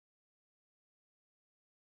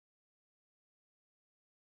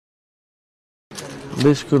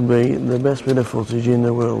This could be the best bit of footage in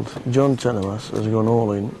the world. John Taramas has gone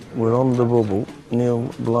all in. We're on the bubble.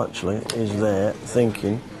 Neil Blatchly is there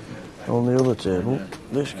thinking. On the other table,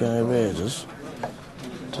 this guy raises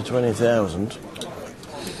to 20,000.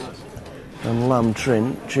 And Lamb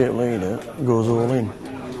Trin, chip leader, goes all in.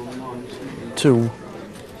 Two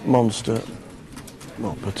monster,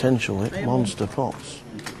 well, potentially monster pots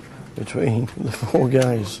between the four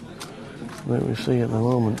guys that we see at the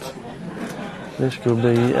moment. This could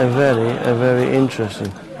be a very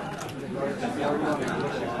interesting.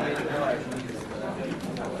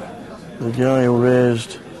 The guy who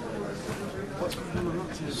raised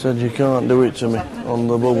said you can't do it to me on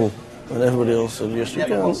the bubble, and everybody else said yes you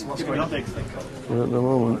can. But at the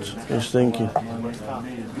moment he's thinking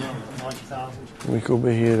we could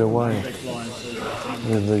be here a while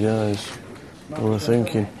with the guys who are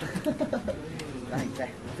thinking.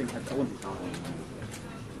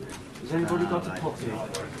 Has anybody got a pot here?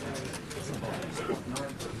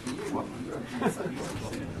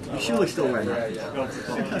 You surely still wearing that?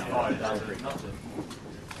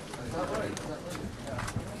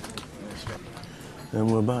 And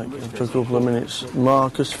we're back after a couple of minutes.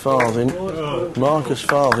 Marcus Farthing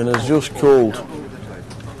has just called,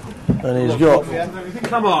 and he's got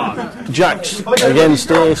jacks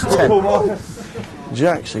against ace 10.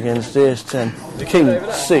 Jacks against ace 10. King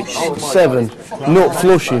 6, 7, nut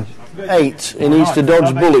flushing, 8. He needs to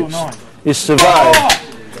dodge bullets. He's survived.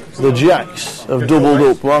 The jacks have doubled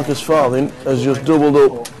up. Marcus Farthing has just doubled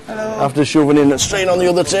up after shoving in straight on the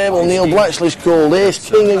other table. Neil Blatchly's called ace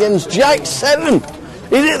king against jack 7.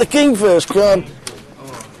 Is it the king first card?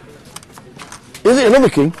 Is it another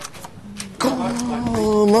king? Come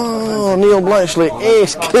on, Neil Blatchly,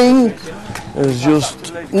 ace king has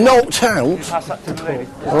just knocked out.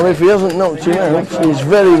 Well, if he hasn't knocked him out, he's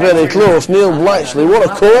very close. Neil Blatchly, what a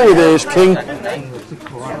call with ace king.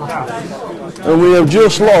 And we have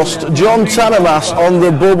just lost John Taramas on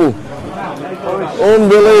the bubble.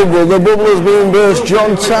 Unbelievable, the bubble has been burst.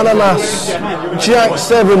 John Taramas, jack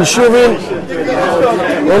 7, shoving.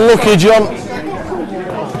 Unlucky John.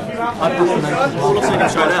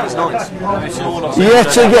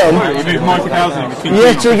 Yet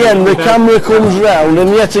again, the camera comes round, and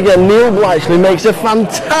yet again, Neil Blatchly makes a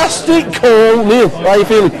fantastic call. Neil, how are you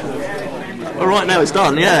feeling? Well, right now it's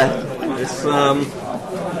done, yeah. It's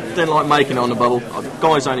didn't like making it on the bubble.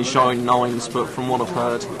 Guy's only showing 9s, but from what I've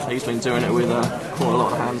heard, he's been doing it with quite a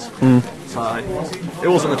lot of hands. So it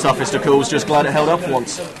wasn't the toughest of calls, just glad it held up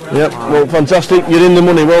once. Yep, well, fantastic. You're in the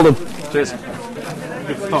money, well done. Cheers.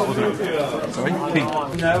 Good start, wasn't it? Sorry?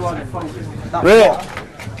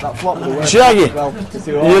 Right. Shaggy,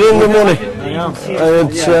 you're in the money.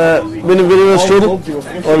 It's been a bit of a struggle, or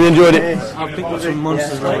have you enjoyed it? I've picked up some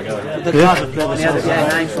monsters, like the cards have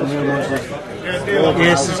played some real monsters.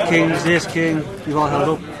 Aces, kings, ace king, you've all held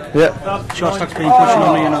up. Yeah. Short stack's been pushing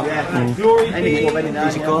on me, you know.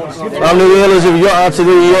 Easy calls. How many reelers have you got out of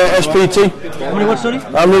the SPT? How many what, sorry?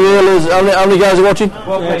 How many reelers, how many guys are watching?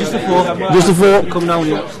 Just the 4. Just the 4? Come down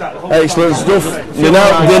here. Excellent stuff. They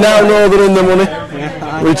now know they're in the money,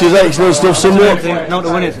 which is excellent stuff. Somewhat. Not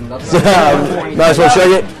to win it. Nice one,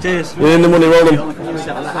 Shaggy. Cheers. You're in the money, well done.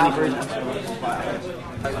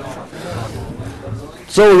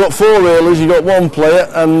 So we've got 4 reelers, you've got 1 player,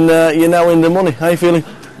 and you're now in the money. How are you feeling?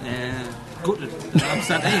 Gutted.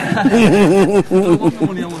 Upset.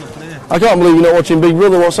 I can't believe you're not watching Big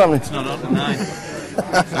Brother. What's happening? It's not up at 9.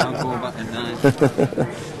 So I'm going back at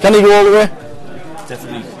 9. Can he go all the way?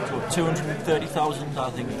 Definitely. 230,000, I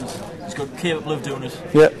think he's got capable of doing it.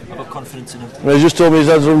 Yeah. I've got confidence in him. Well, he's just told me he's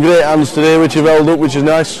had some great hands today, which have held up, which is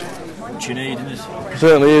nice. Which you need, isn't it?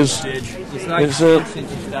 Certainly is. Stage. It's like since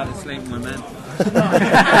you started sleeping with men.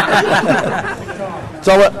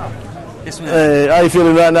 Tommett, how are you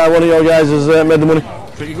feeling right now? One of your guys has made the money.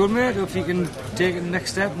 Pretty good, mate. If you can take it the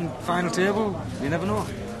next step and final table, you never know.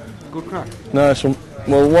 Good crack. Nice one.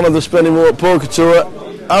 Well, one of the Spending More Poker Tour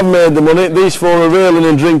have made the money. These 4 are railing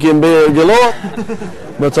and drinking beer galore.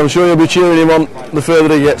 But I'm sure you'll be cheering him on the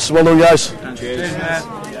further he gets. Well done, guys. Cheers.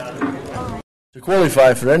 To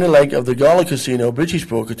qualify for any leg of the Gala Casino British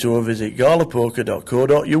Poker Tour, visit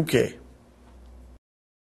galapoker.co.uk.